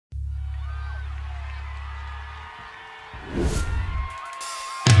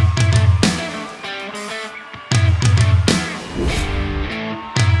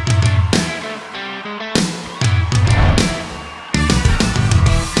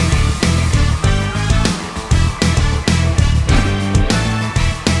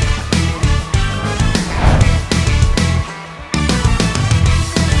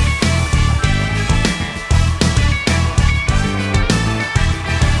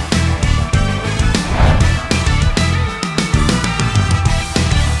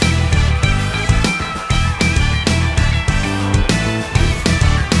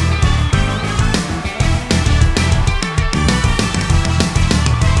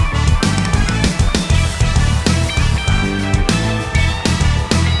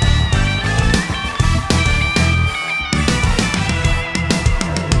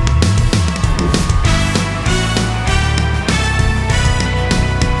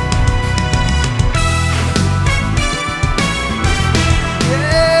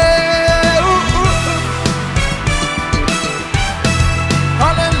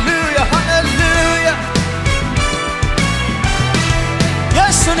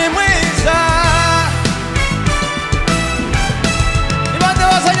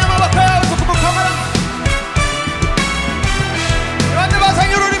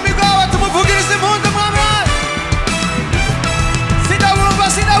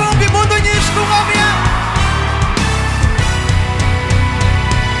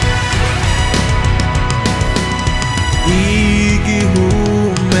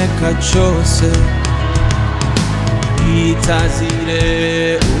cyose itazire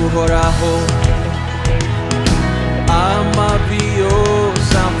uhoraho amavi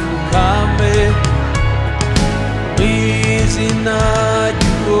yose amfukame izina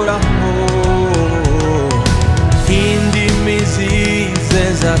ry'uhoraho indimi zize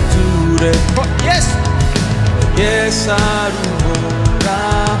zature Yesu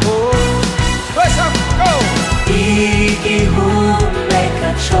aruhoraho igihumeka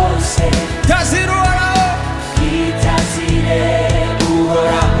cyose itazire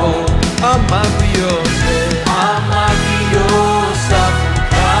uhoraho amavi yose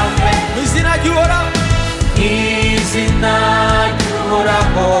amfukame izina ry'uhoraho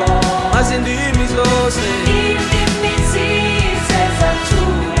maze indimi zose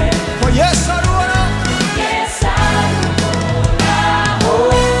zature Yesu aruhoraho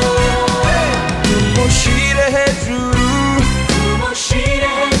tumushire hejuru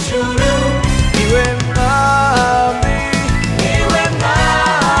iwe mwami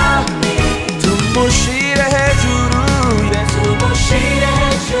tumushire hejuru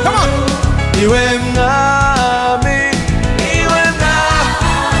Come on. iwe mwami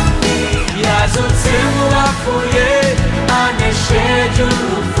yazutse mu bapfuye anesheje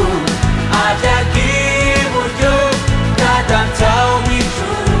urupfu ajyagiye iburyo bwa data wo mu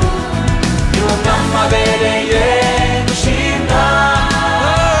ijuru niwe mwami abereye gushimwa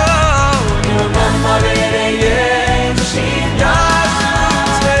niwe mwami abereye gushimwa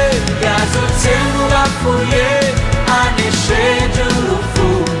yazutse mu bapfuye anesheje urupfu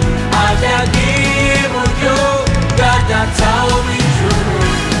ajyagiye iburyo bwa data wo mu ijuru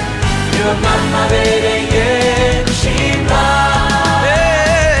niwe mwami abereye gushimwa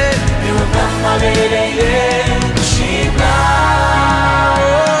niwe mwami abereye gushimwa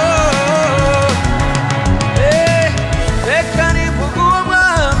reka nivuge uwo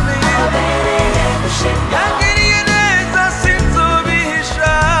mwami abereye gushimwa yangiriye neza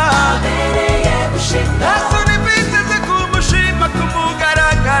sinzubihisha abereye gushimwa nta soni mfite kumushima ku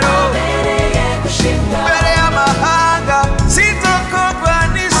mugaragaro abereye gushimwa imbere y'amahanga sinzokogwa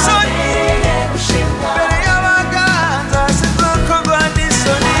n'isoni abereye gushimwa imbere y'abaganza sinzokogwa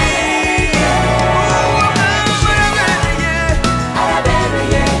n'isoni uwo mwami arabereye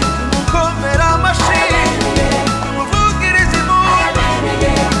umukomera amashyi umuvugiriza impundu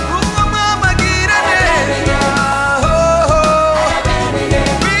uwo mwami agira neza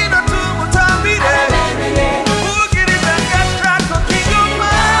ngwino tumutambire umuvugiriza agashako k'ingoma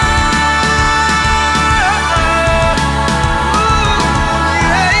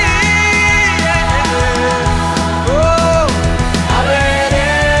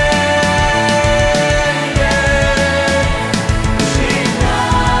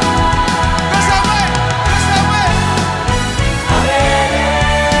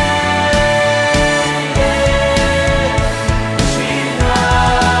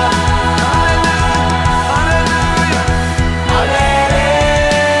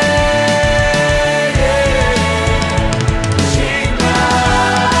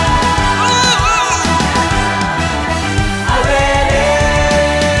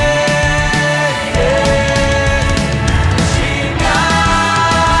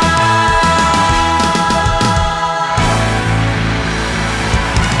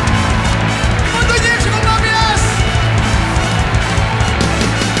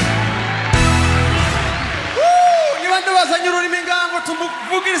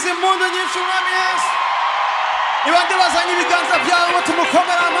tumuvugirize impundu nyinshi umwami Yesu niba ndibazanye ibiganza byabo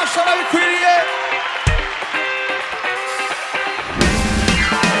tumukomera amashyi arabikwiriye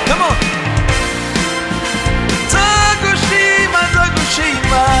Come on. Nzagushima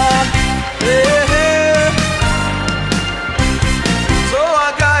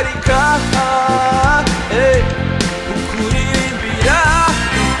nzohagarika ukuririmbira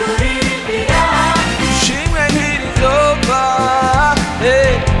ushimwe ntirizova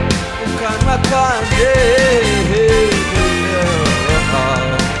mu kanwa kanje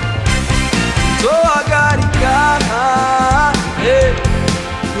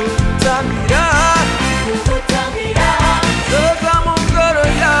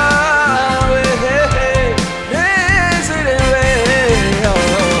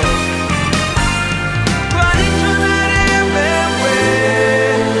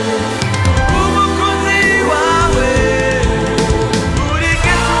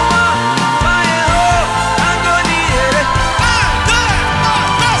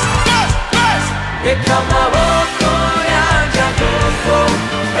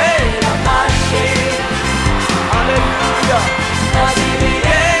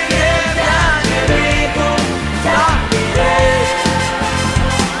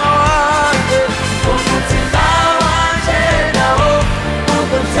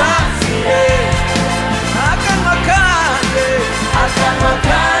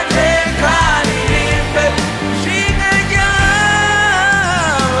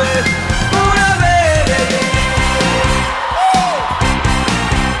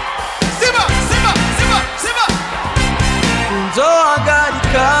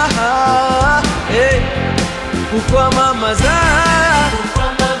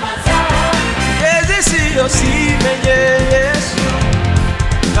kwamamaza ngeze isi yose imenye Yesu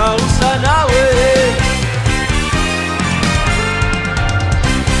ntawusa nawe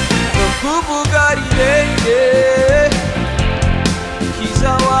no kuvuga rirenge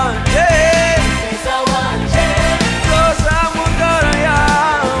kiza wanje zoza mu ngoro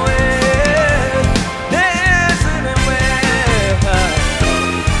yawe nezerewe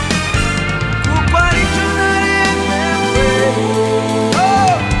kuko ari cyo naremewe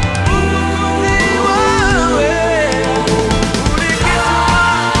umukunzi wawe uri gituma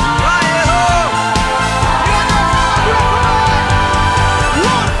wayeho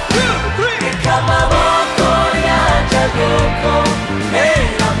Kamaboko yanje kuko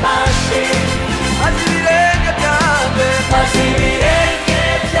mera mashi azibirenge byanjye Azibirenge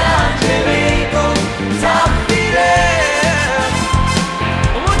byanje bigo Zambire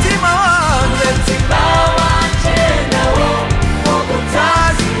umutima wanjye Mutima wanje nawo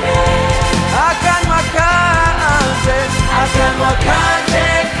Ugutazire akanwa kanje Akanwa kanje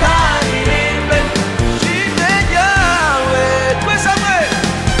karirimbe shimwe ryawe twese hamwe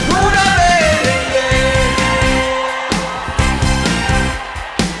urabereye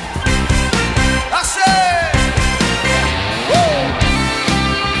ase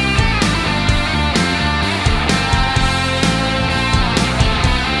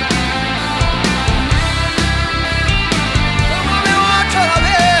umwami wacu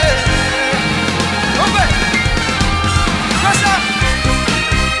arabereye umve twese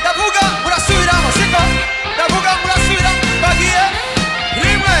ndavuga murasubiramo siko ndavuga murasubira bagiye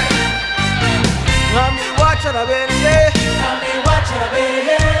rimwe umwami wacu arabereye Nami wacu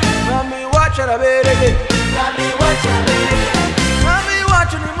arabereye umwami wacu arabereye Nami wacu arabereye umwami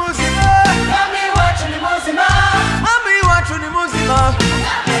wacu ni muzima Nami wacu ni muzima umwami wacu ni muzima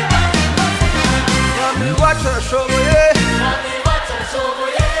umwami wacu arashoboye Nami wacu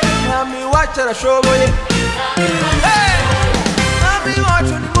arashoboye umwami wacu arashoboye Hey! umwami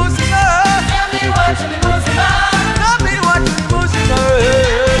wacu ni muzima Nami wacu ni muzima umwami wacu ni muzima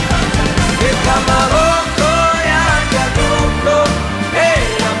reka amaboko yanjye agomba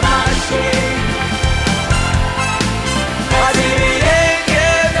Mera mashi azibirenge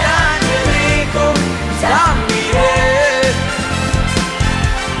byanjye bigo zambire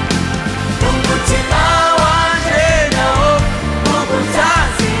Umutima wanje nawo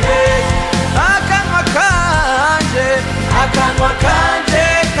ugutazire akanwa kanje Akanwa kanje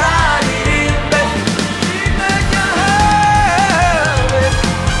karirimbe shimwe ryawe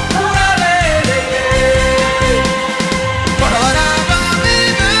urabereye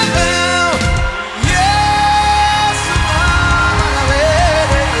barabamibebe Yesu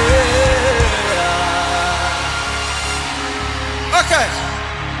arabereye. Okay.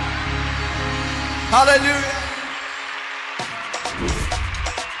 Hallelujah.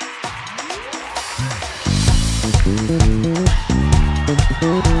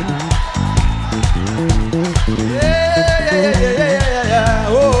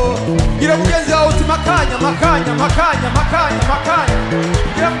 Gira mugenzi wawe uti makanya makanya makanya makanya makanya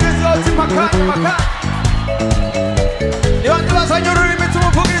gira mugenzi wawe uti makanya makanya niba ndibazanye ururimi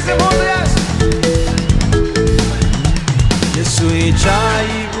tumuvugirize impundu Yesu Yesu yicaye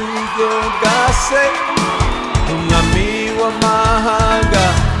iburyo bwa se umwami w'amahanga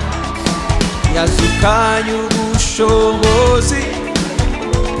yazukanye ubushobozi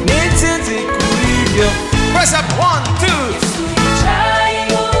n'intsinzi kuri byo twese 1 2 Yicaye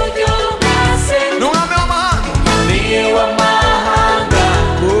iburyo bwa se n'umwami w'amahanga Umwami w'amahanga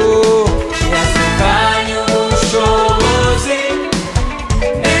Oh, Yazukanye ubushobozi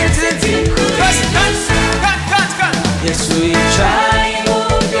N'intsinzi kuri twese byose Yesu yicaye Yicaye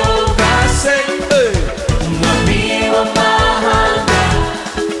iburyo bwa se Umwami w'amahanga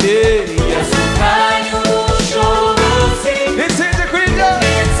Yazukanye ubushobozi intsinzi kuri byo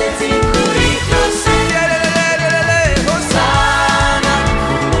N'intsinzi kuri byose Hosana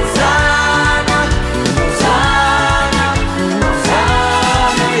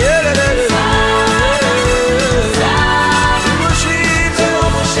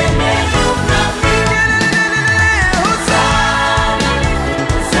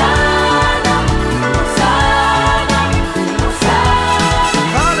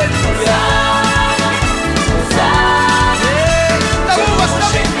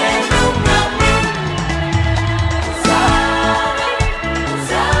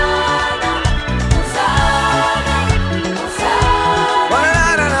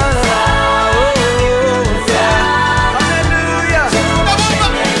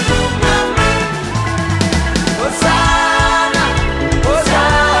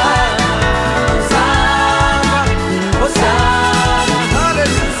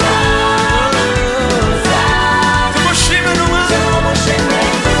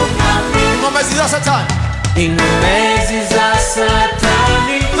inkomezi za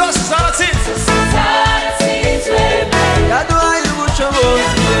satani zose zaratsinzwe zaratsinzwe yaduhaye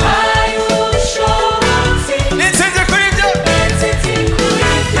ubushobozi n'intsinzi kuri byo n'intsinzi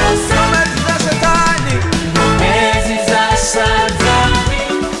kuri byose inkomezi za satani inkomezi za satani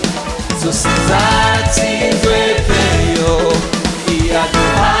zose zaratsinzwe peyo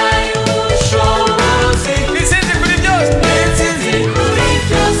yaduhaye ubushobozi n'intsinzi kuri byose n'intsinzi kuri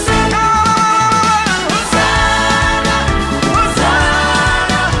byose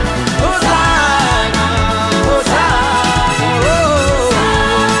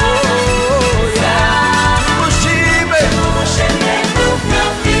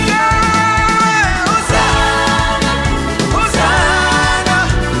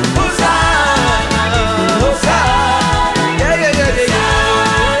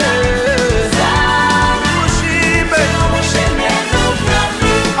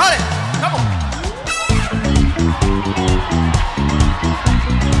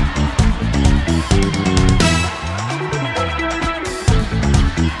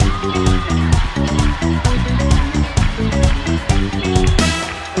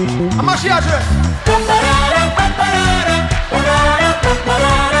amashi yaje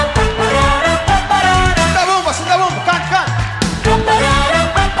ndabumva sindabumva kandi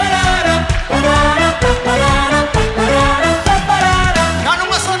nta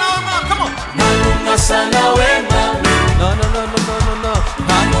n'umwe asa nawe mwana come on nta n'umwe asa nawe mwami no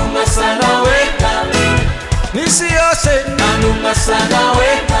nta n'umwe asa nawe mwami n'isi yose nta n'umwe asa nawe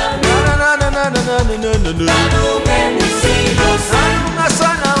mwami nta n'umwe mw'isi yose nta n'umwe asa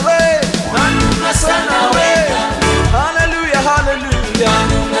nawe nta n'umwe asa nawe mwami hallelujah hallelujah nta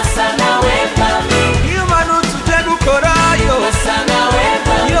n'umwe asa nawe mwami iyo umanutse ugenda ukorayo asa nawe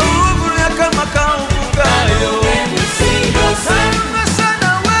mwami iyo wuguruye akanwa kawe uvugayo nta n'umwe mw'isi yose nta n'umwe asa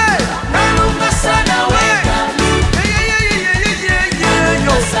nawe nta n'umwe asa nawe mwami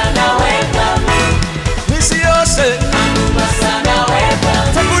asa nawe mwami n'isi yose nta n'umwe asa nawe mwami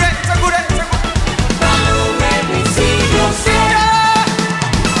tegure nta n'umwe mw'isi yose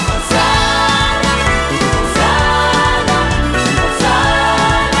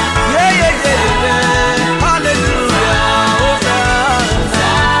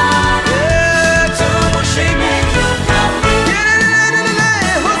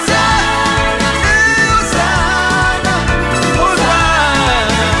Hosanna, Hosanna,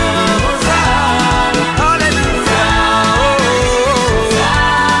 Hosanna, hallelujah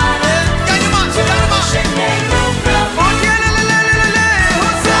tumushime mwami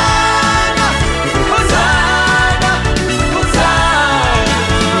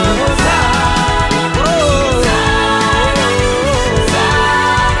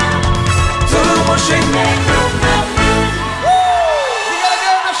tumushime mwami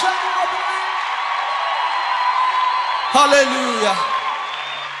tumushime mwami Hallelujah.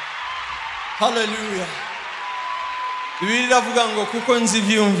 Hallelujah. Bibiliya iravuga ngo kuko nzi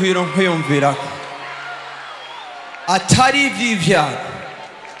ivyumviro nkwiyumvira atari ivy'ivyago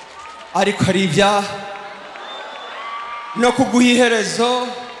ariko ari ivya no kuguha iherezo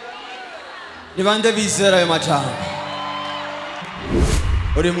ni bande bizera ayo majambo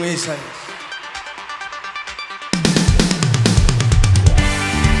uri mwiza Yesu.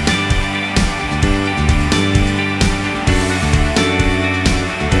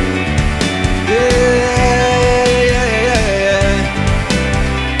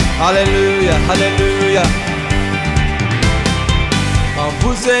 Hallelujah, hallelujah.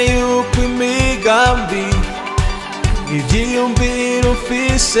 Wavuze yuko imigambi ivyiyumviro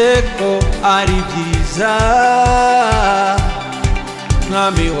ufise ko ari vyiza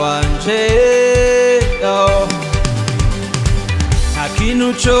mwami wanje nta kintu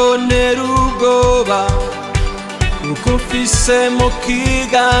contera ubwoba kuko ufise mu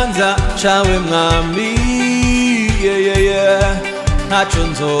kiganza cawe mwami ntacyo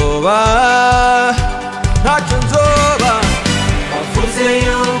nzoba wavuze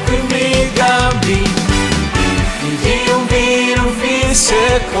yuko imigambi ivyiyumviro ufise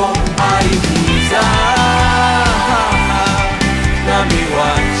ko ari vyiza mwami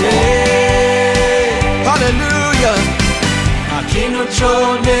wanje haleluya nta kintu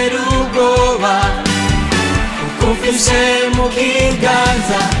contera ubwoba kuko ufise mu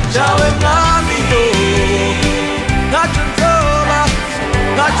kiganza cawe mwami ntacyo nzoba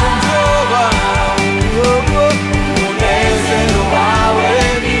umunezero wawe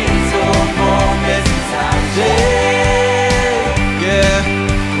nizo nkomezi zanje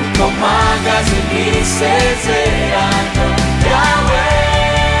kuko mpagaze mw'isezerano ryawe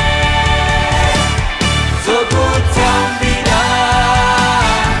zo gutambira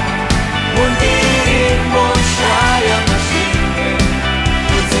mu ndirimbo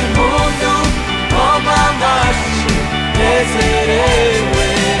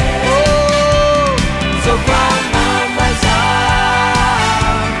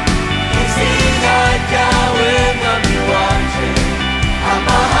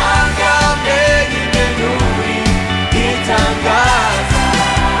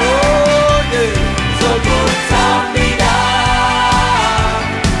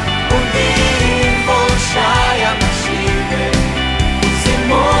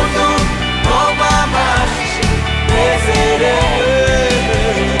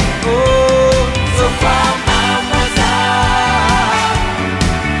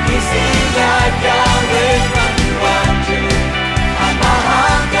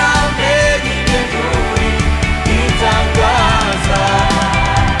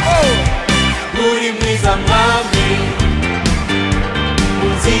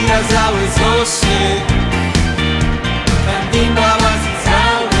inzira zawe zose kandi imbabazi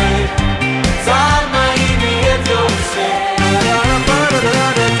zawe zama ibihe byose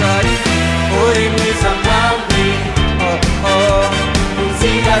uri mwiza mwami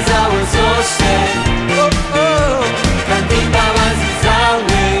inzira zawe zose kandi imbabazi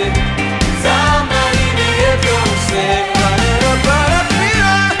zawe zama ibihe byose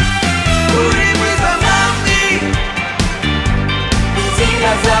uri mwiza mwami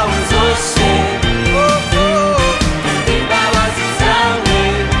inzira zawe zose kandi imbabazi zawe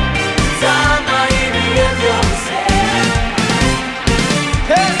zama ibihe byose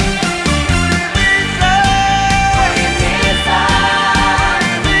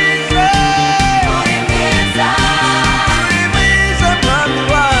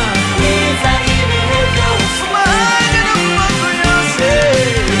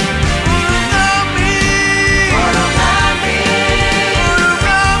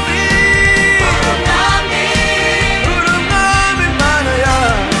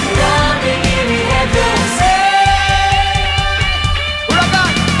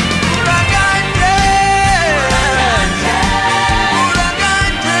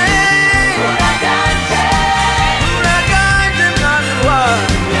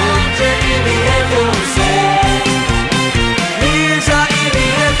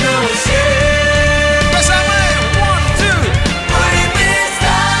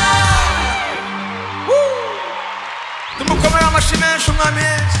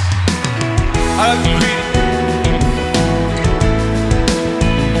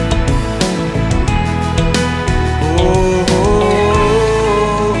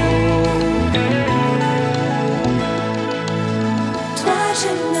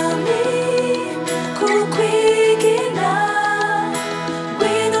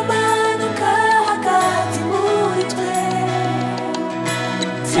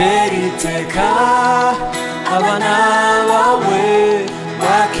abana bawe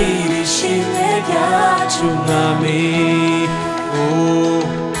bakirishimye ryacu mwami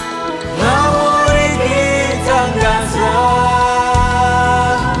nawe uri igitangaza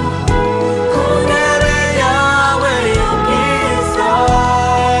ku ntebe yawe y'ubwiza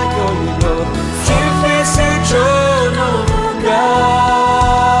yoyo simfise ico novuga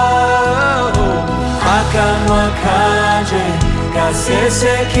akanwa kanje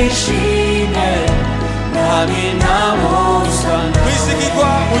gaseseka ishimwe nami namusana mwizigirwa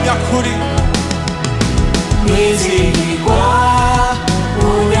munyakuri mwizigirwa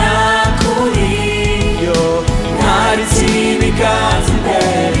munyakuri yo naritse ibiganza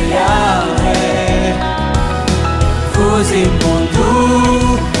imbere yawe vuza impundu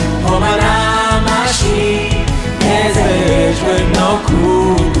nkoma n'amashi nezejwe no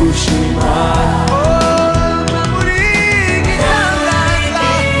kugushima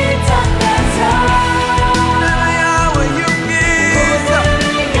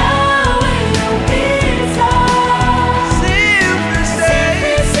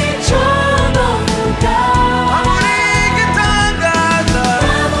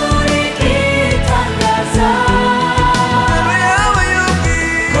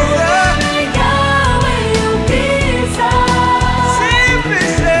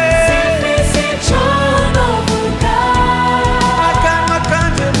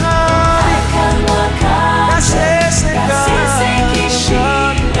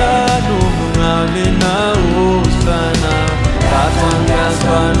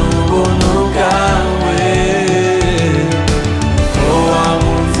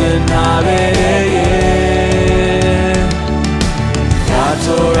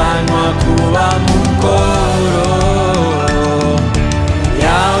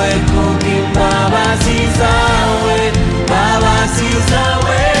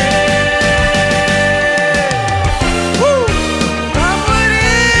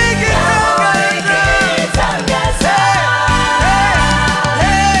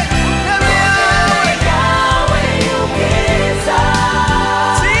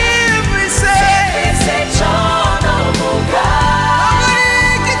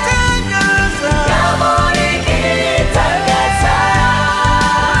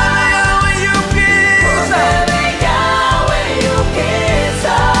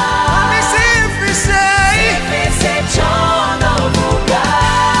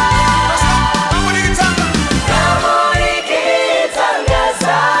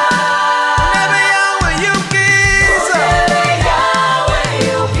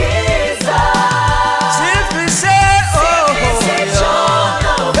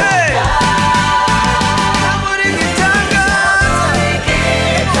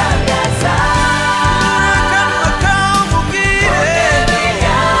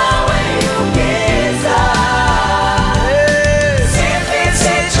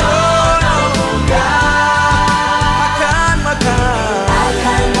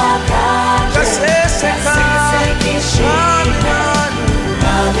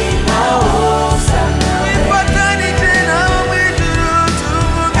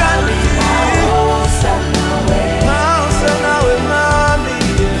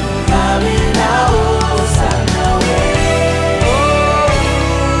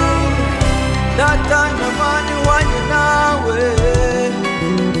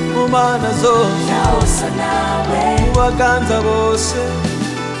Ubaganza bose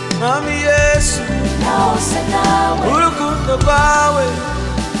Mwami Yesu Urukundo rwawe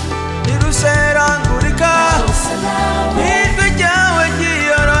Niruserangurika Ijwi ryawe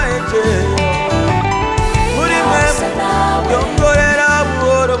ryiyoroheje Muri mwemu Yongorera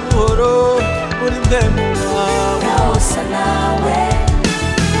buhoro buhoro Muri mwemu wawe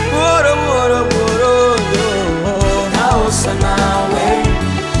Buhoro buhoro buhoro Naosa nawe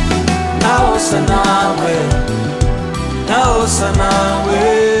Naosa nawe Naosa nawe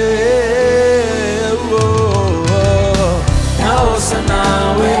Naosa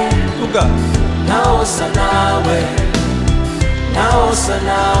nawe Uga Naosa nawe Naosa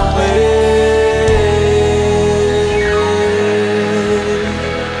nawe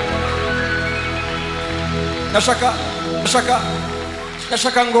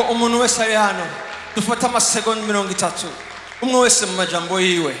Nashaka ngo umuntu wese ari hano dufata amasegonda 30 umwe wese mu majambo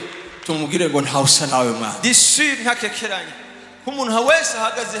yiwe tumubwire ngo ntawusa nawe mwana disi ntakekeranye umuntu wese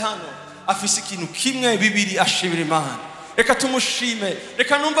ahagaze hano afise ikintu kimwe bibiri ashibira Imana reka tumushime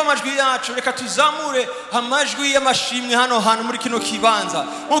reka numva amajwi yacu reka tuzamure amajwi y'amashimwe hano muri kino kibanza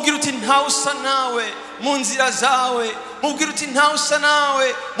mubwire uti ntawusa nawe mu nzira zawe mubwire uti ntawusa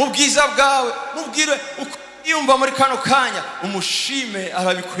nawe mu bwiza bwawe mubwire yumva muri kano kanya umushime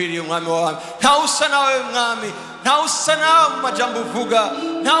arabikwiriye umwami wawe ntawusa nawe mwami ntawusa nawe mu majambo uvuga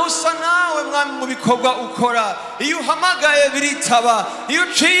ntawusa nawe mwami mu bikorwa ukora iyo uhamagaye biritaba iyo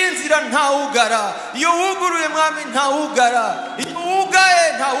uciye inzira ntawugara iyo wuguruye mwami ntawugara iyo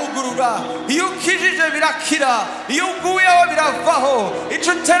wugaye ntawugurura iyo ukijije birakira iyo uguyeho biravaho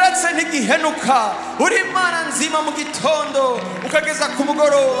ico uteretse ntigihenuka uri Imana nzima mu gitondo ukageza ku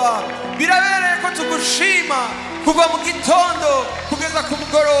mugoroba birabereye ko tugushima kuva mu gitondo kugeza ku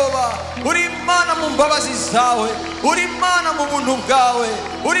mugoroba uri Imana mu mbabazi zawe uri Imana mu buntu bwawe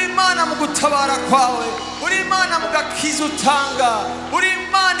uri Imana mu gutabara kwawe uri Imana mu gakiza utanga uri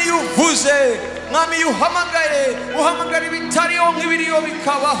Imana iyo uvuze mwami iyo uhamagara ibitariho nk'ibiriyo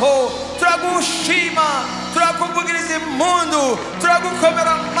bikabaho turagushima turakuvugiriza impundu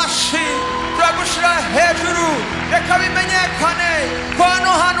turagukomera amashi turagushira hejuru reka bimenyekane ko hano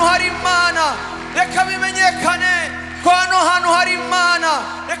hantu hari Imana reka bimenyekane ko hano hantu hari Imana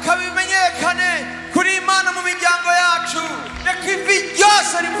reka bimenyekane kuri Imana mu miryango yacu reka ivi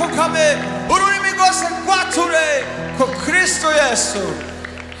ryose ripfukame ururimi rwose rwature ko Kristo Yesu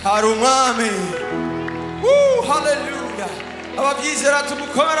hari umwami haleluya ababyizera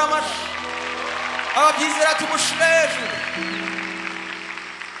tumukomera amashi ababyizera tumushire hejuru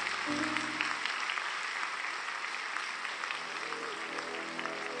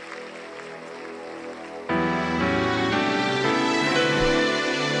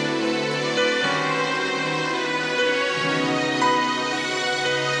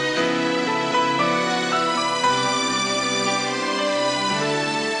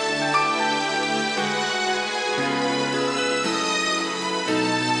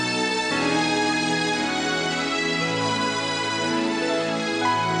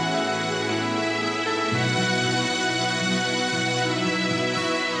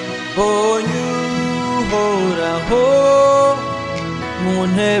Uhoraho mu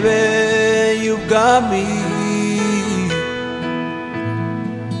ntebe y'ubwami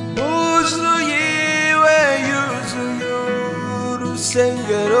yuzuye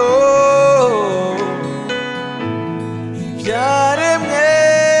urusengero ibyaremwe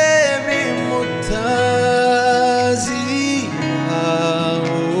bimutazira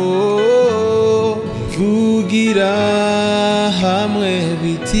kugira hamwe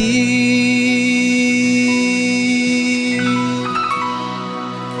biti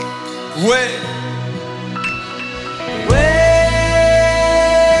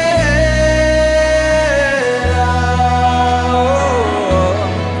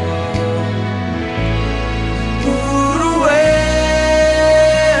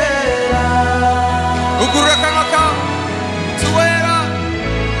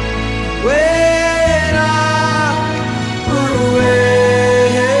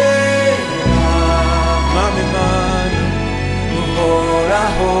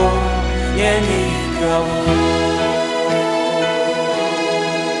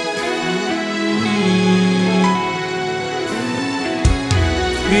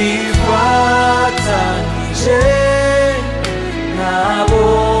bifatanyije nabo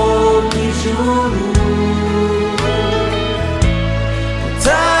mw'ijuru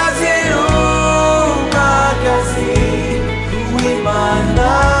utazira umwagazi w'Imana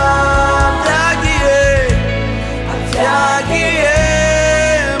byagiye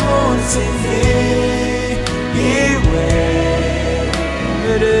mu nsinzi yiwe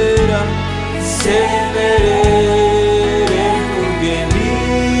merera sebe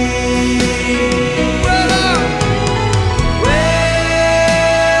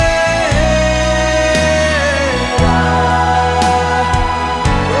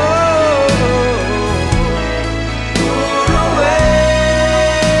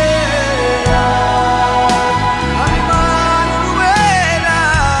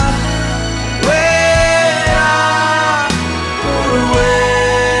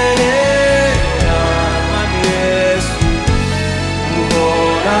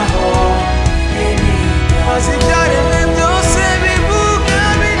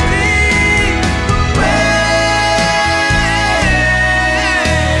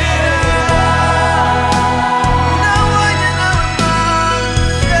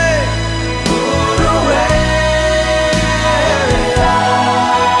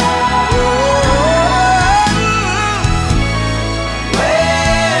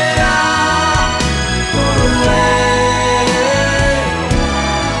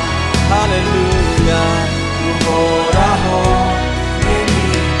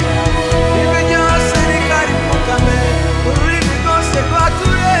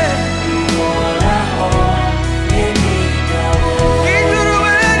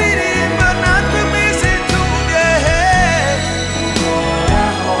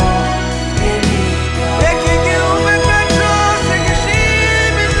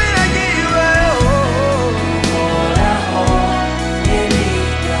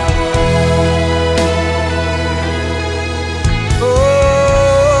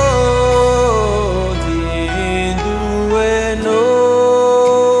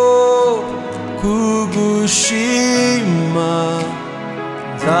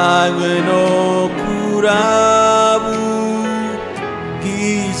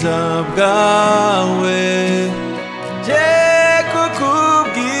ubwiza bwawe je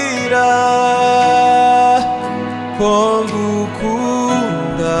kukubwira ko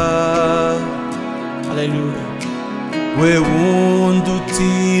ngukunda. Haleluya. We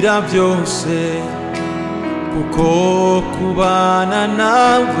undutira byose kuko kubana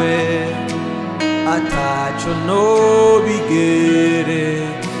nawe ataco nobigere.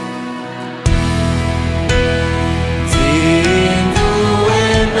 Nzinduwe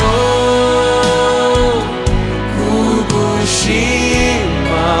no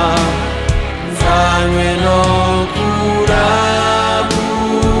kugushima, nzanywe no kuraba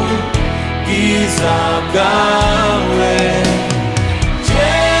ubwiza bwawe je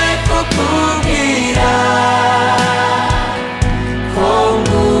kukubwira ko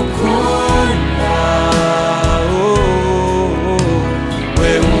ngukunda.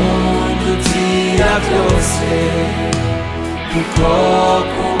 We undutira byose kuko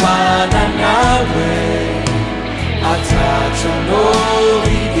kubana nawe ataco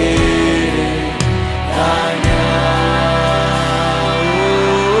nobigereranya.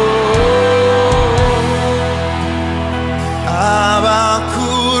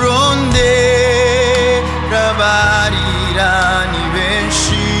 Abakurondera barira ni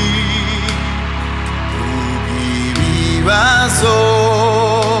benshi, ibibazo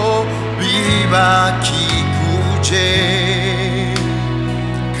bibakikuje,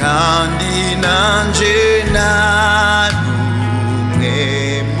 kandi nanje narumwe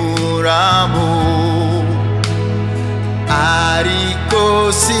murabo, ariko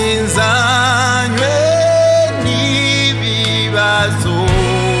sinzanywe n'ibibazo.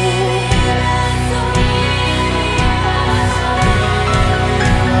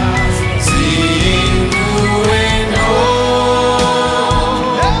 Nzinduwe no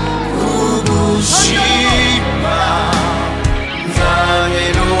kugushima, nzanywe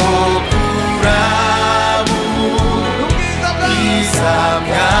no kuraba ubwiza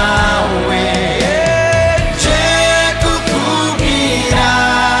bwawe je kukubwira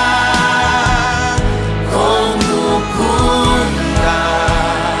ko ngukunda.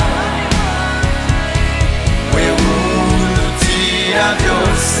 We undutira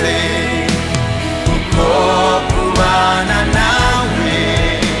byose kuko kubana nawe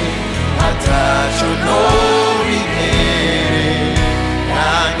ataco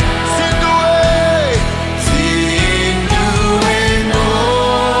nobigereranya. Nzinduwe no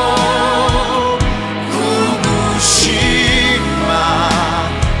kugushima,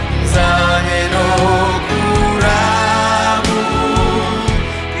 nzanywe no kuraba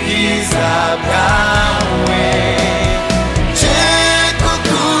ubwiza bwawe je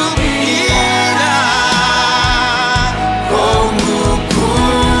kukubwira ko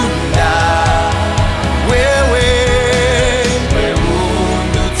ngukunda. Wewe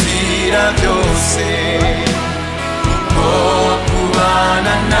undutira byose kuko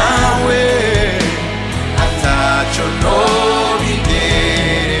kubana nawe ataco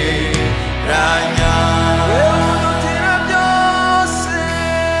nobigereranya.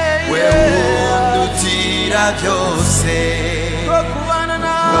 We undutira byose ko kubana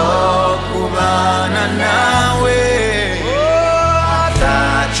nawe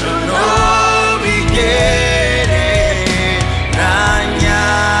ataco nobigereranya.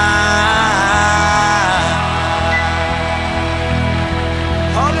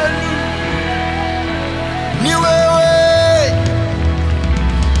 Ni wewe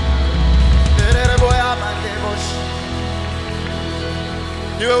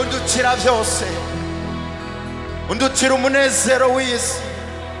niwe undutira byose, undutira umunezero w'isi,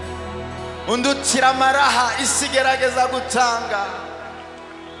 undutira amaraha isi igerageza gutanga.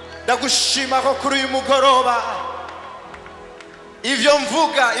 Ndagushima ko kuri uyu mugoroba ivyo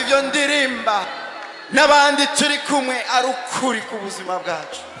mvuga, ivyo ndirimba n'abandi turi kumwe ari ukuri ku buzima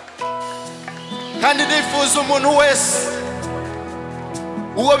bwacu, kandi nifuza umuntu wese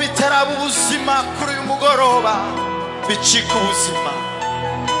uwo bitaraba ubuzima kuri uyu mugoroba bicika ubuzima,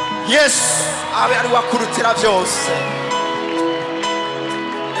 Yesu abe ari wakurutira byose.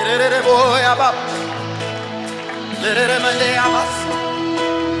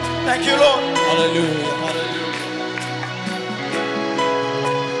 Thank you, Lord. Hallelujah. Hallelujah.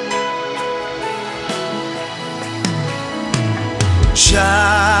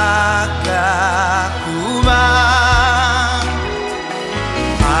 Shaka kuba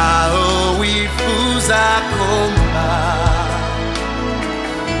aho wifuza komba,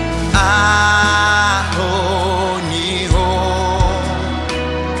 aho niho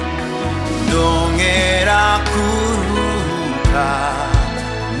ndongera kuruhuka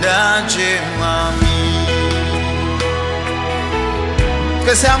nanje mwami.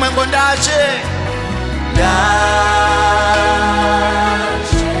 twese hamwe ngo ndaje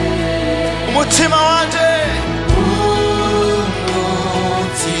umutima wanje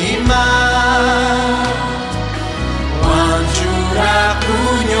umutima wanje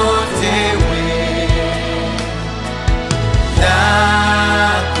urakunyotewe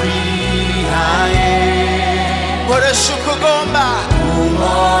ndakwihaye nkoresha uko ugomba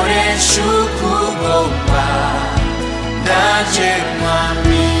unkoresha uko ugomba ndaje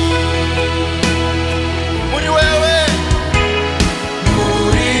mwami muri wewe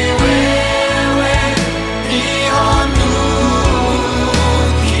niho ndukira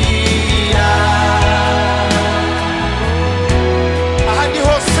ahandi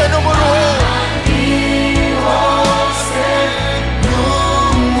hose no mu ruho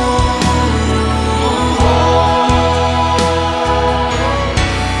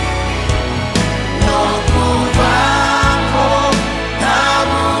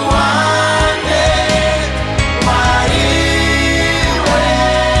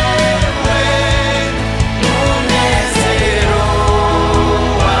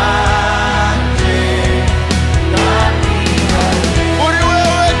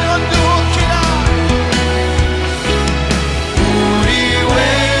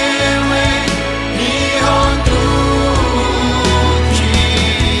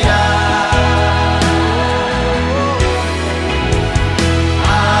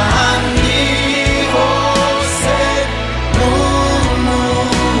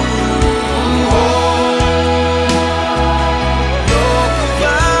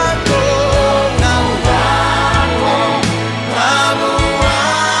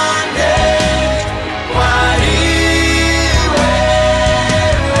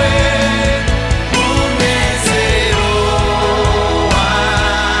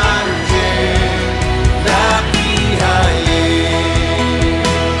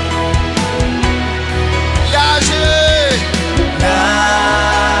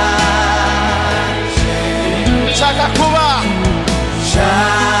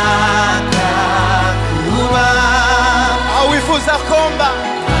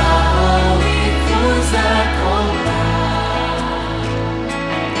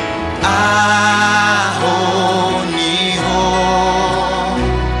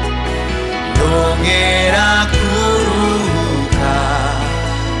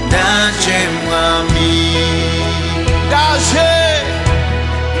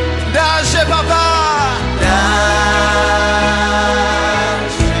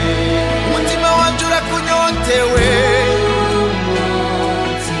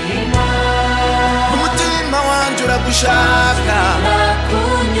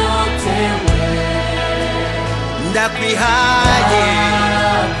ndakwihaye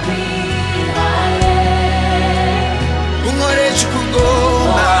unkoresha uko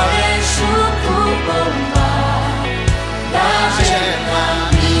ugomba ndaje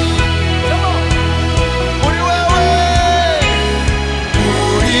mwami muri wewe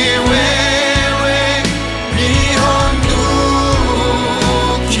niho ndukira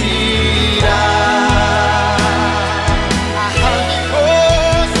ahandi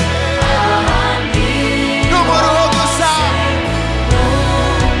hose no mu ruho gusa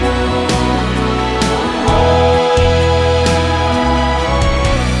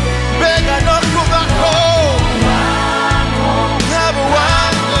mbega no kubaho nk'abo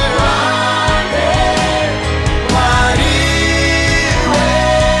wanjye wari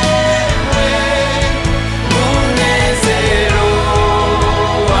wewe munezero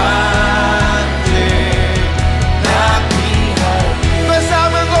wanjye ndakwihaye mbese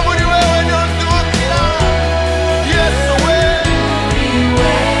hamwe ngo muri wewe niho ndukira Yesu we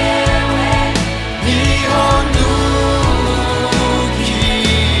niho ndukira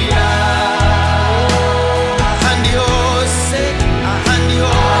ahandi hose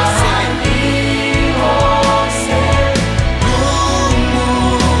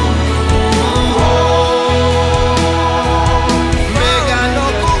mbega no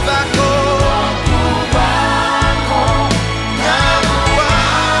kuvako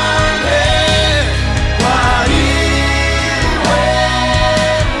nyamuwande wari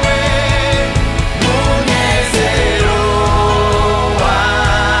wewe munezero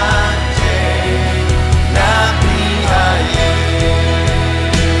wanje ndakwihaye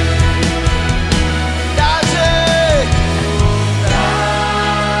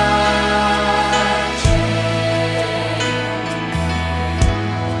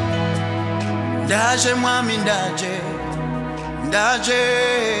ndaje mwami ndaje ndaje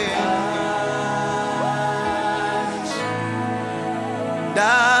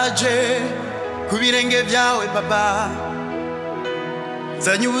ku birenge byawe baba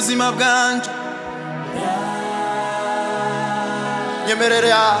zanye ubuzima bwanje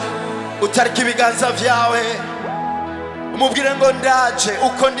nyemerera utarika ibiganza vyawe umubwire ngo ndaje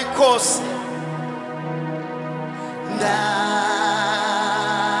uko ndi kose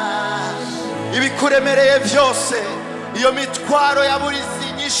ibikuremereye vyose iyo mitwaro ya buri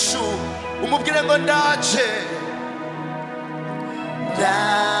zinyishu umubwire ngo ndaje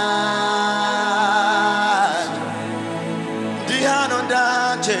ndi hano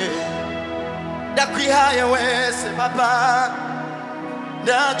ndaje ndakwihaye wese papa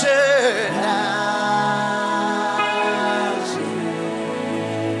ndaje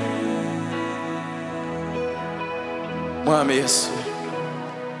Mwami Yesu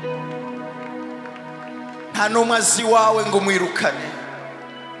nta n'umwe azi wawe ngo umwirukane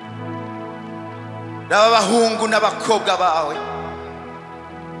n'aba bahungu n'abakobwa bawe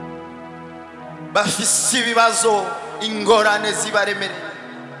bafise ibibazo ingorane zibaremereye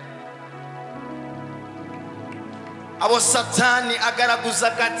abo satani agaraguza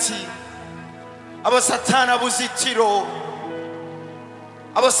gati abo satani abuzitiro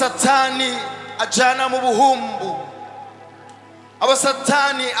abo satani ajana mu buhumbu abo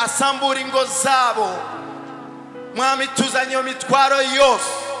satani asambura ingo zabo Mwami tuzanye iyo mitwaro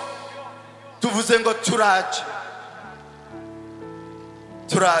yose tuvuze ngo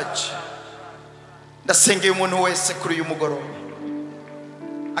turaje ndasengeye umuntu wese kuri uyu mugoroba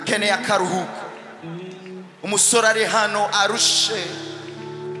akeneye akaruhuko umusore ari hano arushe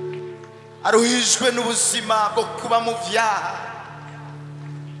aruhijwe n'ubuzima bwo kuba mu vyaha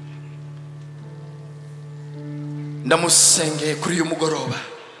ndamusengeye kuri uyu mugoroba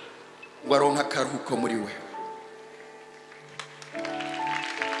ngo aronke akaruhuko muri we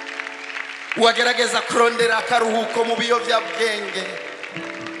wagerageza kurondera akaruhuko mu biyovyabwenge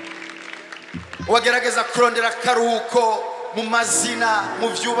wagerageza kurondera akaruhuko mu mazina mu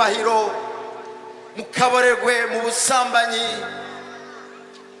vyubahiro mu kaboregwe mu busambanyi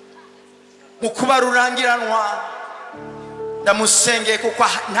mu kuba rurangiranwa ndamusengeye kuko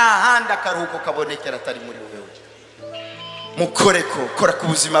nta handi akaruhuko kabonekera atari muri wewe mukoreko kora ku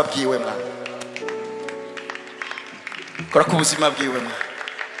buzima bwiwe mwana kora ku buzima bwiwe mwana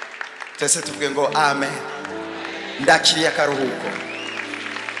twese tuvuge ngo amen ndakiriye akaruhuko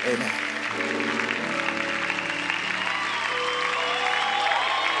amen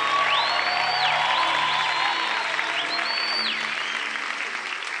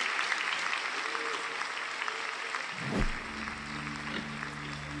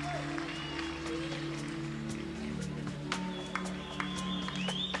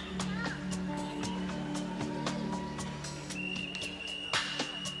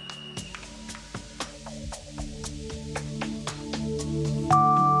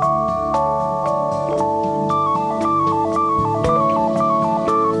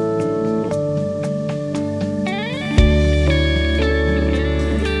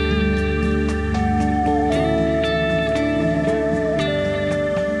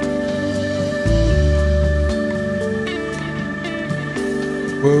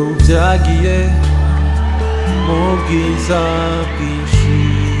Vyagiye mu bwiza bwinshi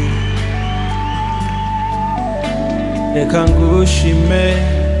reka ngushime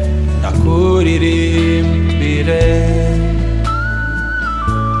ndakuririmbire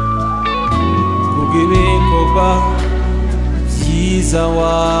kubw'ibikorwa vyiza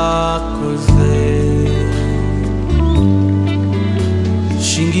wakoze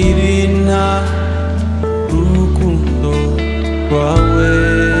shingirina urukundo rwawe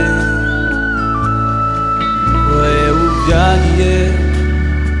vyagiye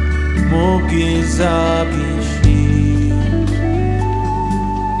mu bwiza bwinshi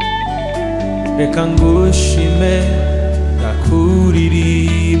reka ngushime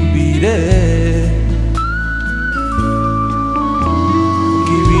ndakuririmbire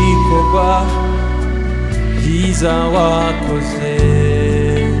kubw'ibikorwa vyiza wakoze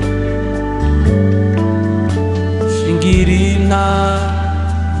shingirina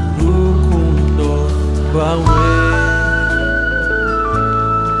urukundo rwawe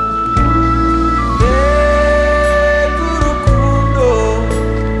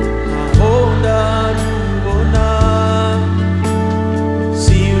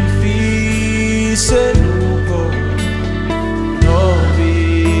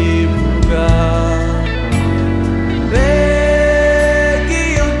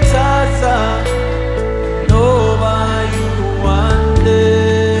One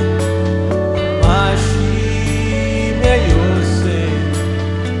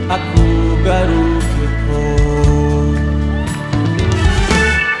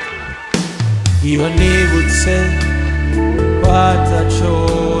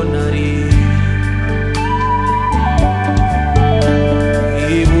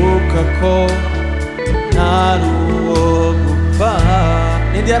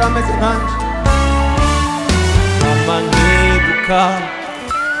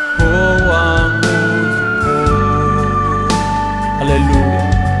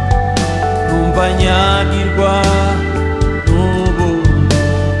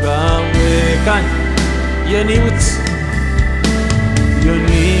iyo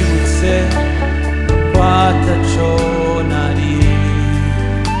nibutse kwataco nari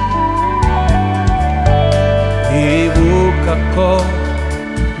ibuka ko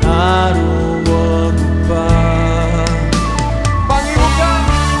narubonumva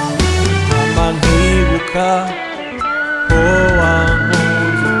nkibuka ko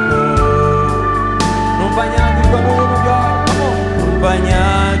wankunze uko numva nyagirwa n'ubuntu bwawe numva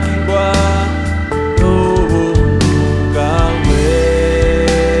nyagirwa n'ubuntu bwawe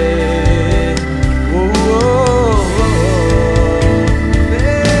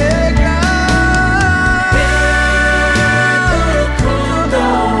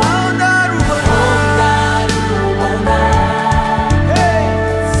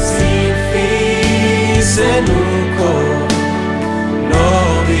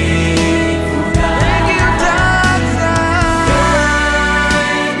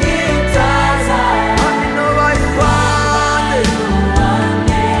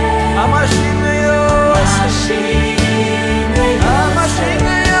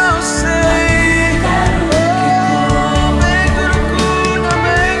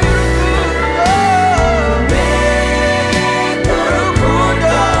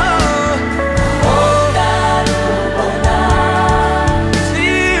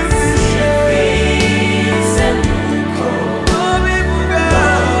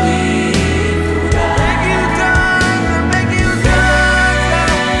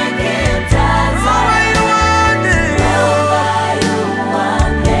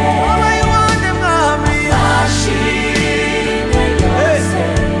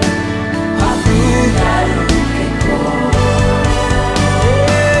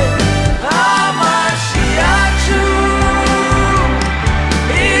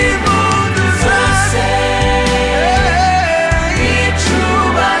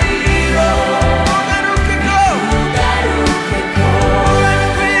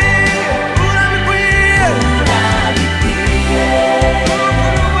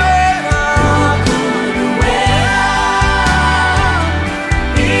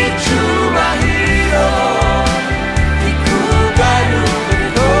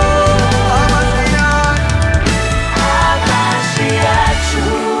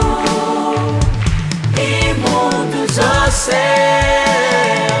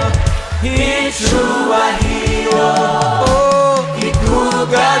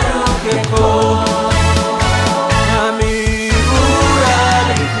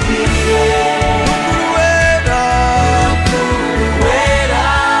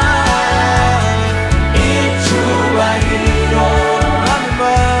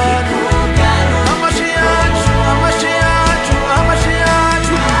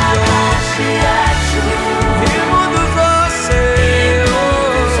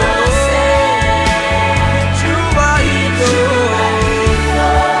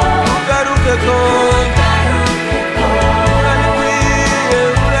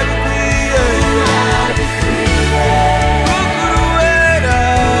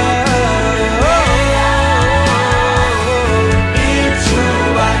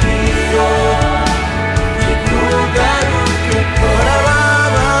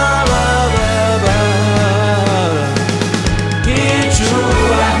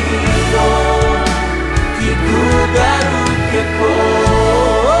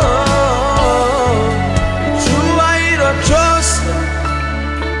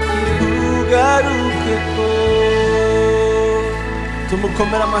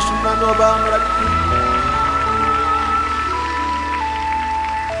tumukomera amashimano abantu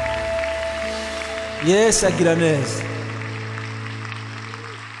Yesu agira neza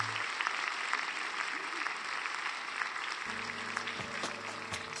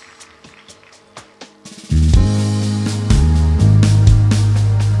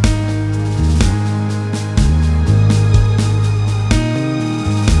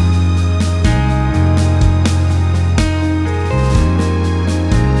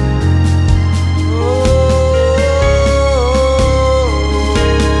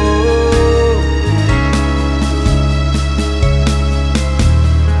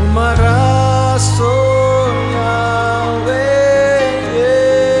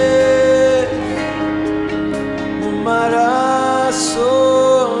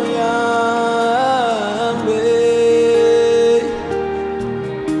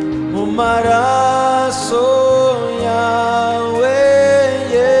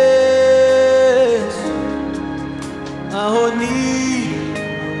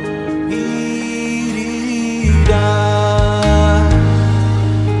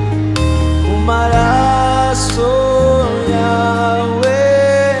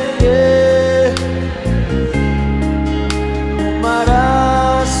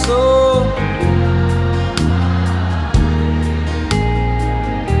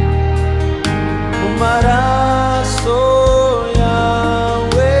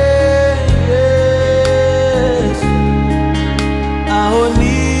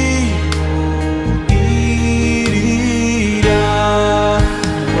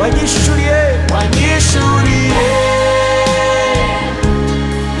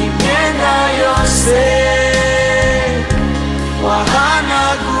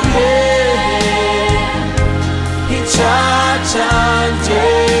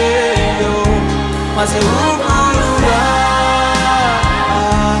chanjeyo maze ugurura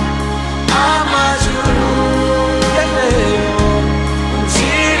amajuru yeyo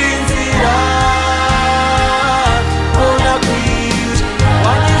uncira inzira mbona kwije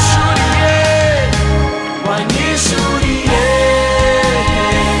wanyishuriye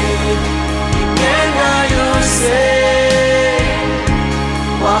imyenda yose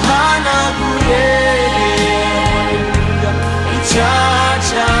wahanaguye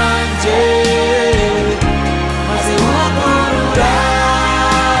icyacanje maze ugurura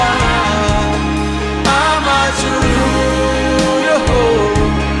amajuru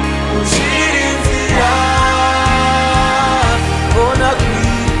uncira inzira mbona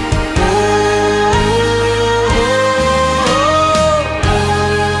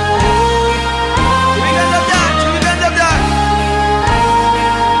ibiganza byacu bigira neza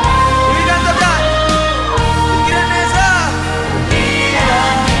ibiganza byacu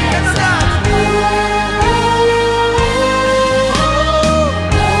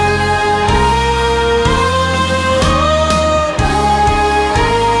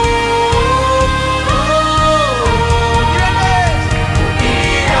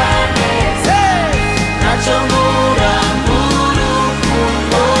ntacyo nkura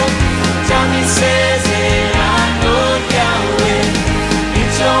nk'urukundo cyangwa isezerano ryawe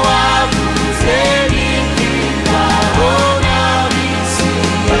icyo wavuze bikimbaho n'ab'isi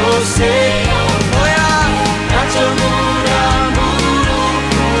yose ntacyo nkura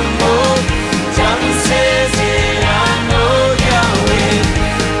nk'urukundo cyangwa isezerano ryawe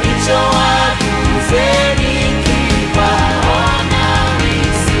icyo wavuze bikimbaho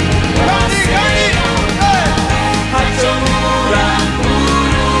n'ab'isi yose ntacyo nkura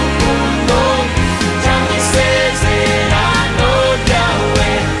nk'urukundo cyangwa isezerano ryawe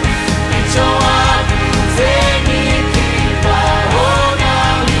icyo wavuze bikimbaho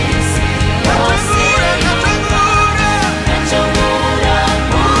n'ab'isi yose ntacyo nkura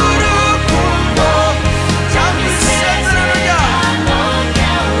nk'urukundo cyangwa isezerano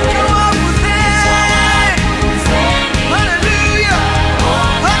ryawe icyo wavuze haleluya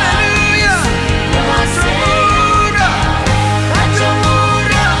haleluya ntacyo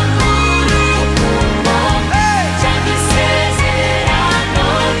nkura nk'urukundo cyangwa isezerano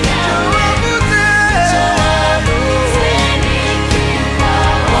ryawe icyo wavuze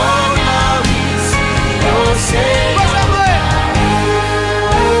bikimbaho n'ab'isi yose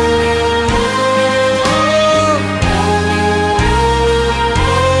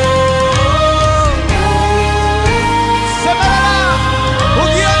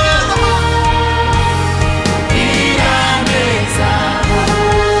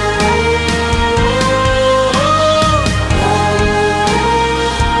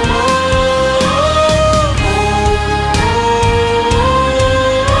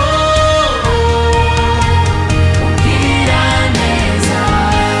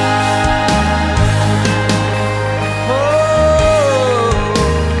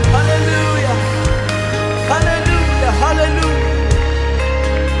Hallelujah, hallelujah, hallelujah.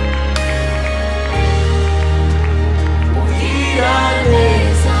 Ugira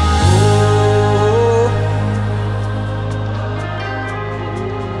neza.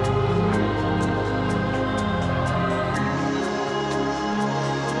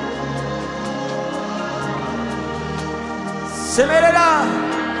 Semerera.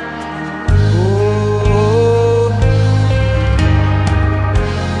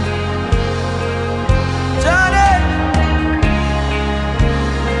 Cyane.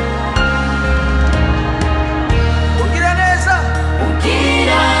 Ugira neza.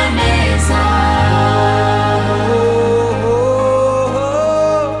 Ugira neza.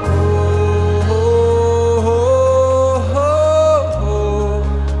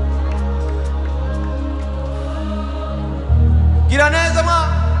 Gira neza ma.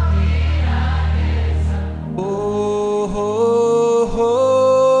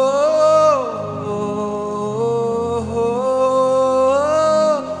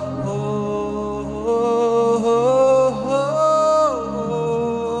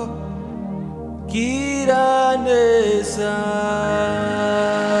 Gira neza.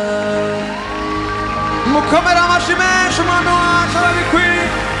 Mukomera amashyi menshi umwami wacu arabikwiye.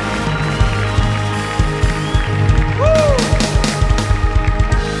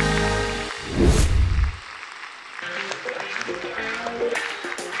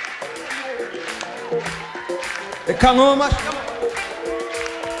 Reka nkoma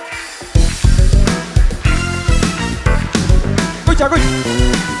gutya gutya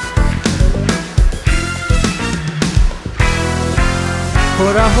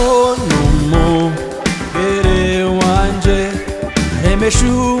horaho n'umugere wanje aremesha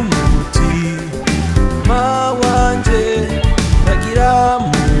umutima wanje ndagira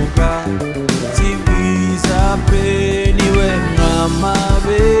muga zibwiza pe niwe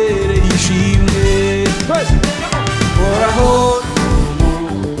mwamabere yishimwe horaho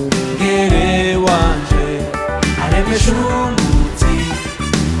umugere wanje aremesha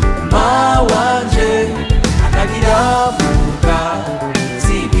umutima wanje ndagira muga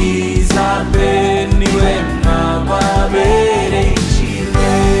zibwiza pe niwe mwamabere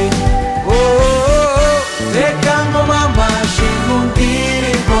yishimwe reka nkomamashi mu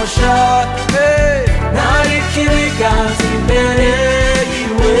ndirimbo nshya nariko ibiganza imbere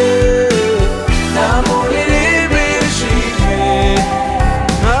yiwe ndamuririmbishije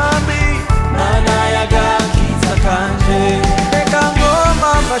mwami mana y'agakiza kanje reka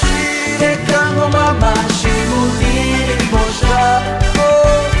nkomamashi mu ndirimbo nshya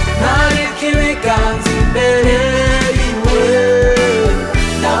nariko ibiganza imbere yiwe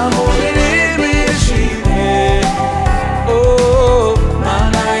ndamuririmbishije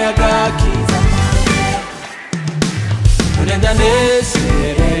mana y'agakiza urenda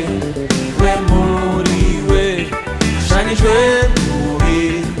nesere we muri we shanijwe muri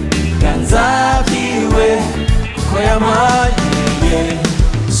ganza byiwe kuko yamanyeye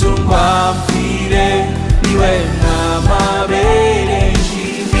sungwa mpfire niwe mwamabere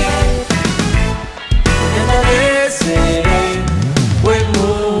nshimwe urenda nesere we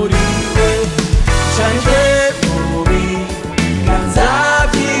muri we shanijwe muri ganza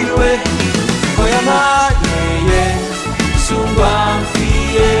byiwe kuko yamanyeye sungwa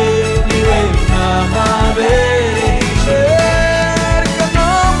mpfire niwe mwamabere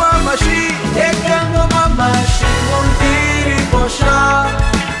reka nkomamashi mu ndirimbo nshya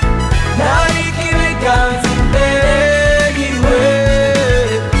nariko ibiganza imbere yiwe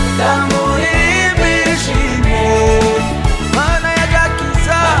ndamuririmbishije mana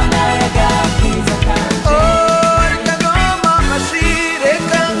y'agakiza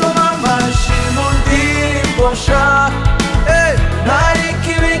reka nkomamashi mu ndirimbo nshya nariko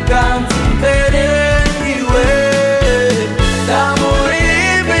ibiganza imbere yiwe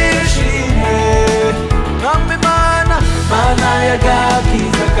ndamuririmbishije mwami mana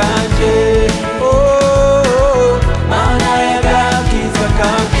y'agakiza kanje mana y'agakiza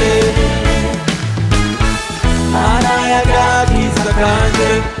kanje mana y'agakiza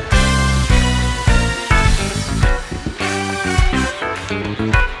kanje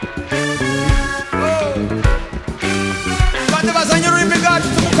bande bazanye ururimi rwacu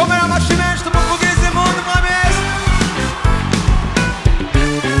tumukomere amashyi menshi tumuvugirize impundu mwami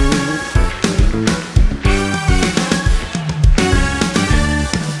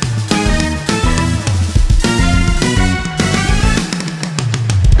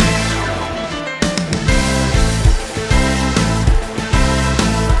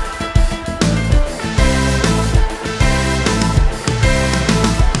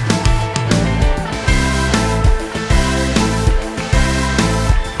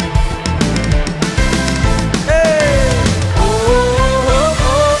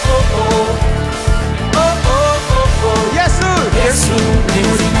Yesu Yesu ni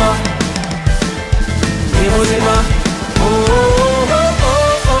muzima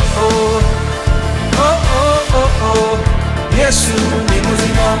Yesu ni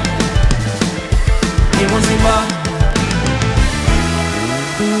muzima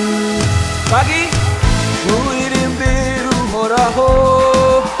Bagi uririmbira uhoraho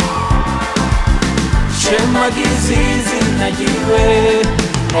shema gizizi nagiwe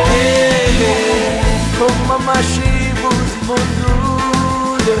komamashi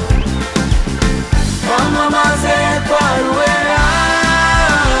buzimundule kwamamaze kwa ruwera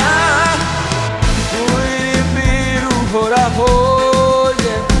uririmbira uhoraho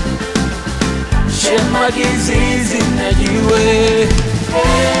shema gizizi nagiwe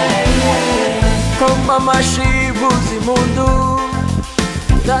komamashi buzimundule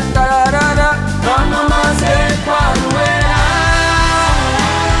kwamamaze kwa ruwera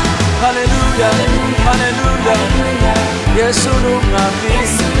Hallelujah, hallelujah. Yesu numwami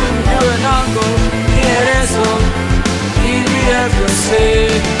niwe nango iherezo ibihe byose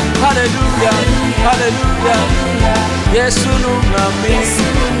Hallelujah, hallelujah. Yesu numwami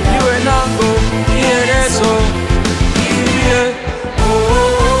niwe nango iherezo ibihe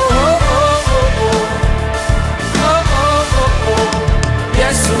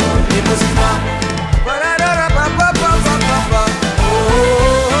Yesu ni muzima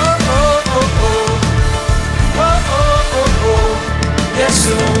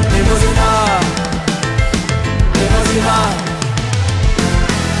Yesu ni muzima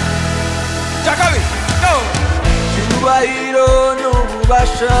Jakabi, no Cyubahiro n'ubu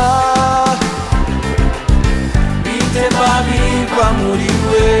n'ububasha bitema biva muri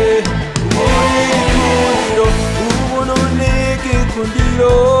we umuriro ubuntu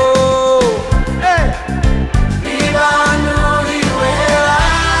n'igikundiro bibanuriwe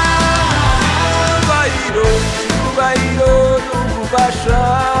icyubahiro n'ububasha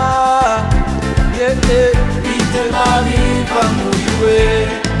bitema biva muri we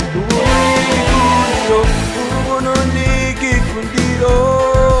umuriro ubuntu n'igikundiro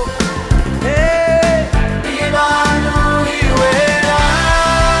bibanuriwe.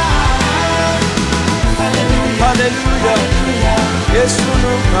 Haleluya, Yesu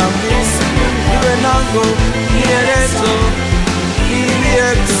n'umwami niwe ntango iherezo ibihe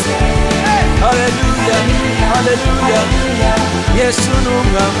byose. Haleluya, haleluya, Yesu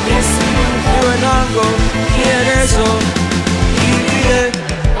n'umwami niwe ntango iherezo ibihe.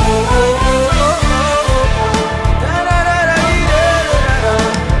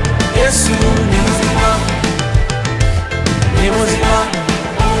 Yesu ni muzima, ni muzima.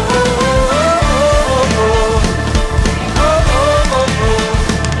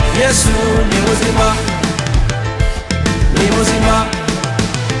 Yesu ni muzima, ni muzima.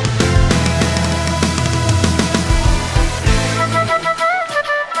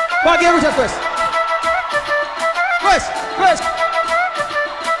 Pague muchas cosas. Pues.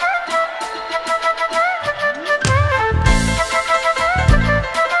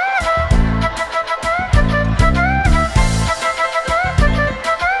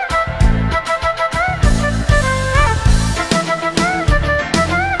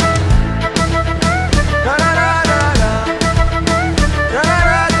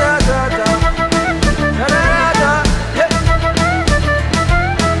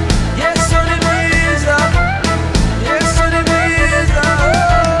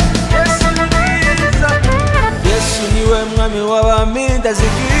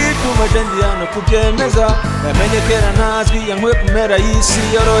 Majandiyano kubyemeza yamenyekera ntazwi yankwe kumera y'isi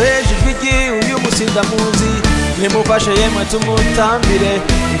yoroheje ijwi uyu musinda muzi nimufashe yemwe tumutambire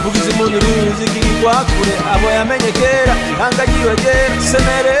ivugize umuntu ruzigirwa kure abo yamenyekera ihanga ryibagera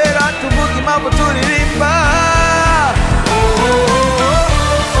semerera tuvuge impamvu turirimba.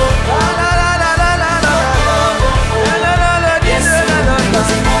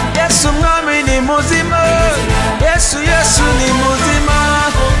 Yesu mwami ni muzima, Yesu ni muzima.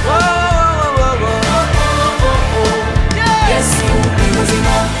 Yesu ni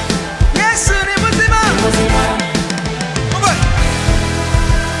muzima.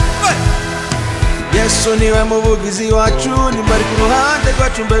 Yesu niwe muvugizi wacu nimbari ku ruhande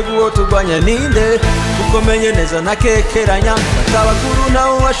rwacu mbega uwo turwanya ninde kuko menye neza nakekeranya batabakuru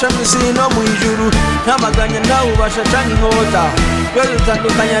nawe ubasha mw'isi no mu ijuru ntamaganya nawe ubasha canke inkota twe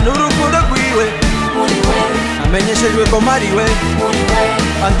dutandukanya n'urukundo rwiwe amenyeshejwe ko mpariwe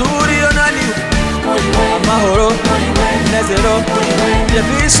anduriyo naniwe amahoro umunezero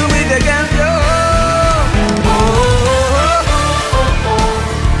yafise umwidegemvyo.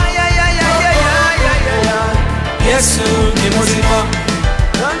 Yesu ni muzima.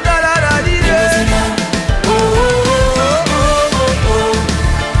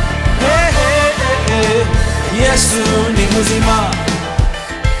 Yesu ni muzima,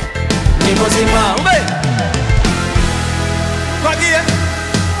 ni muzima. Kwagiye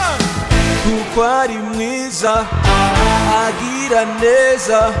kuko ari mwiza agira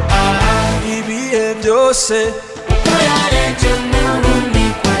neza ibihe byose.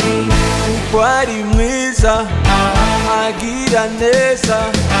 Kuko ari mwiza agira neza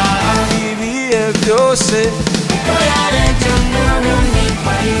ibihe byose.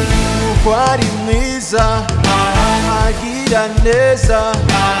 Kuko ari mwiza agira neza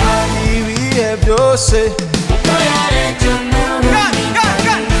ibihe byose.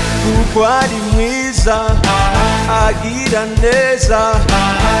 Kuko ari mwiza agira neza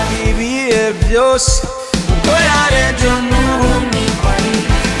ibihe byose.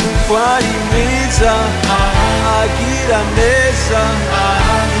 Kuko ari mwiza agira neza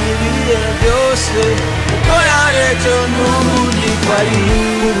ibihe byose. Kuko yarejo n'ubundi kwari.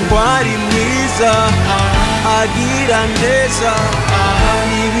 Kuko ari mwiza agira neza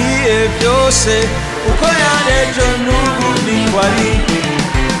ibihe byose. Kuko yarejo n'ubundi kwari.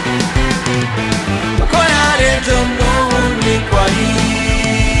 Kuko yarejo n'ubundi kwari.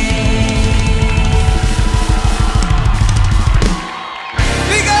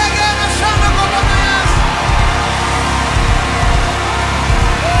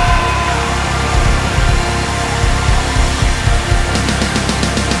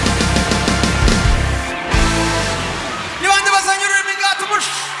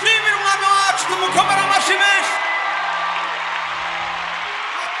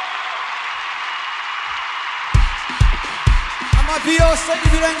 amavi yose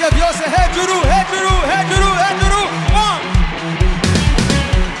ibirenge byose hejuru hejuru hejuru hejuru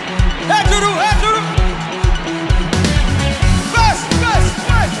hejuru hejuru bas bas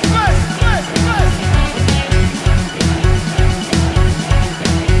bas bas bas bas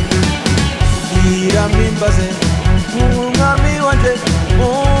iramimbaze umwami wanje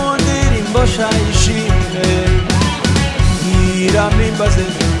mundirimbo shayishime iramimbaze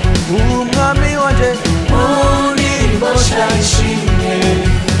umwami wanje mundirimbo shayishime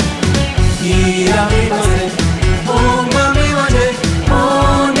iramimbaze umwami wanje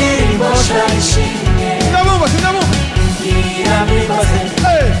mundirimbo shayishime ndabumva sindabumva iramimbaze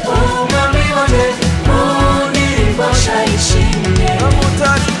umwami wanje mundirimbo shayishime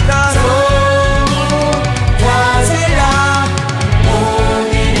namutashikana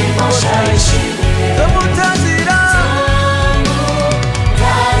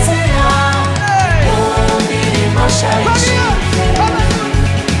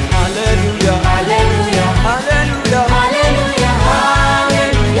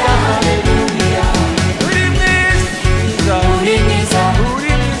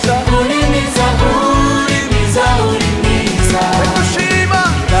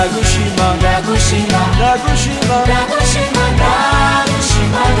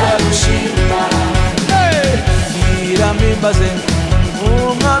Iramimbaze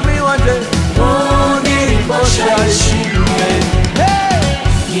umwami wanje mundirimbo shayishime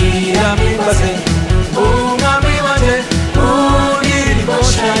iramimbaze umwami wanje mundirimbo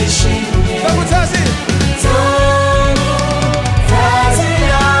shayishime ndagutazira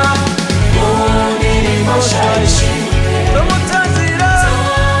tazira mundirimbo shayishime ndagutazira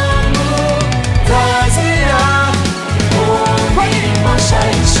tazira mundirimbo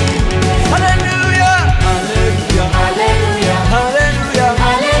shayishime hallelujah hallelujah hallelujah hallelujah hallelujah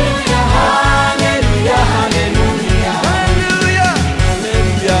hallelujah hallelujah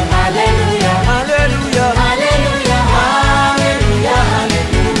hallelujah hallelujah hallelujah hallelujah hallelujah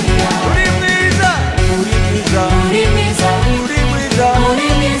hallelujah Uri Mwiza Uri Mwiza Uri Mwiza Uri Mwiza Uri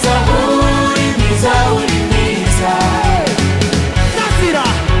Mwiza Uri Mwiza Uri Mwiza Nazira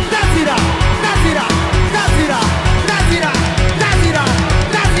Nazira Nazira Nazira Nazira Nazira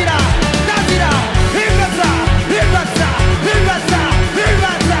Nazira Nazira Himbaza Himbaza Himbaza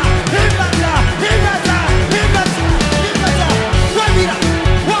Himbaza Himbaza Himbaza Himbaza Himbaza Nazira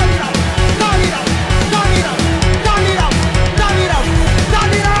Nazira Nazira Nazira Nazira Nazira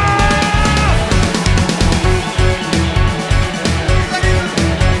Nazira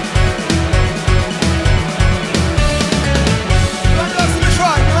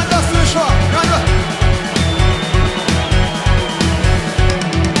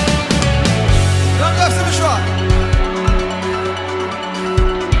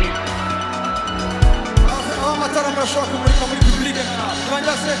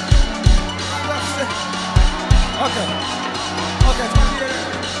Okay. Okay.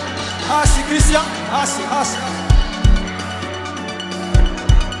 Hasi Christian, hasi, hasi.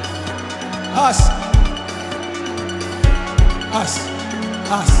 Hasi. Hasi.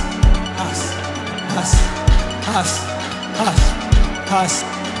 Hasi. Hasi. Hasi. Hasi. Hasi. Hasi.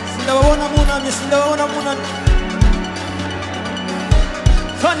 Sindawaona munamye, sindawaona munamye.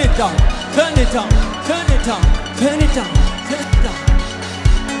 Turn it down. Turn it down. Turn it down. Turn it down. Turn it down.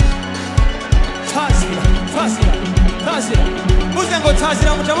 Tazira, tazira, tazira. Muzengo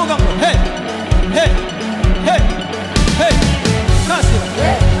tazira mutamuka ngo hey, hey, hey, hey. Tazira,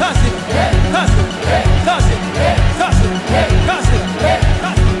 tazira, tazira, tazira, tazira, tazira,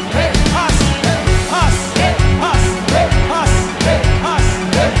 tazira. Has, has, has, has, has, has,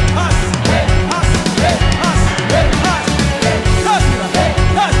 has, has, has. Tazira,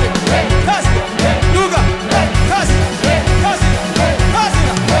 tazira, tazira. Duga, tazira, tazira,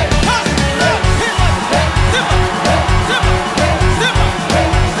 tazira, tazira.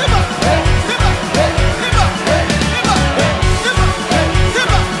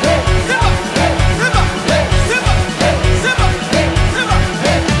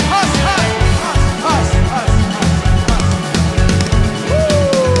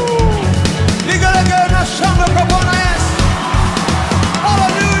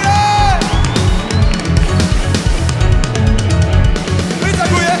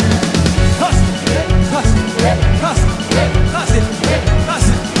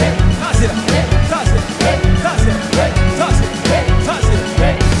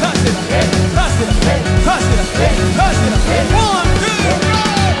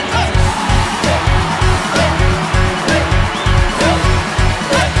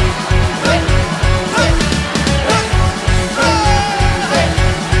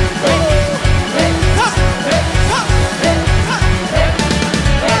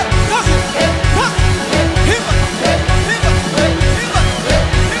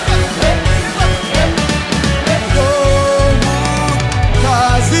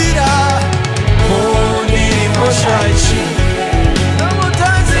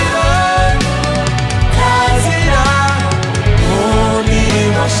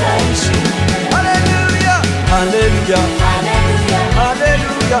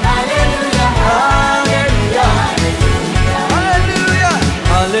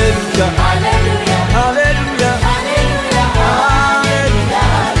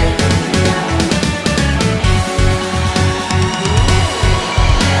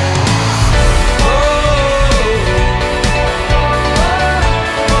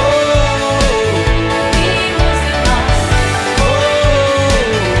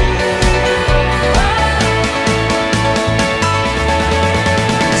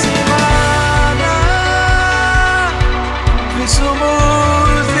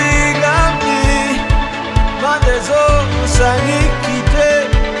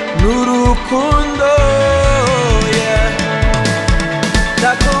 urukundo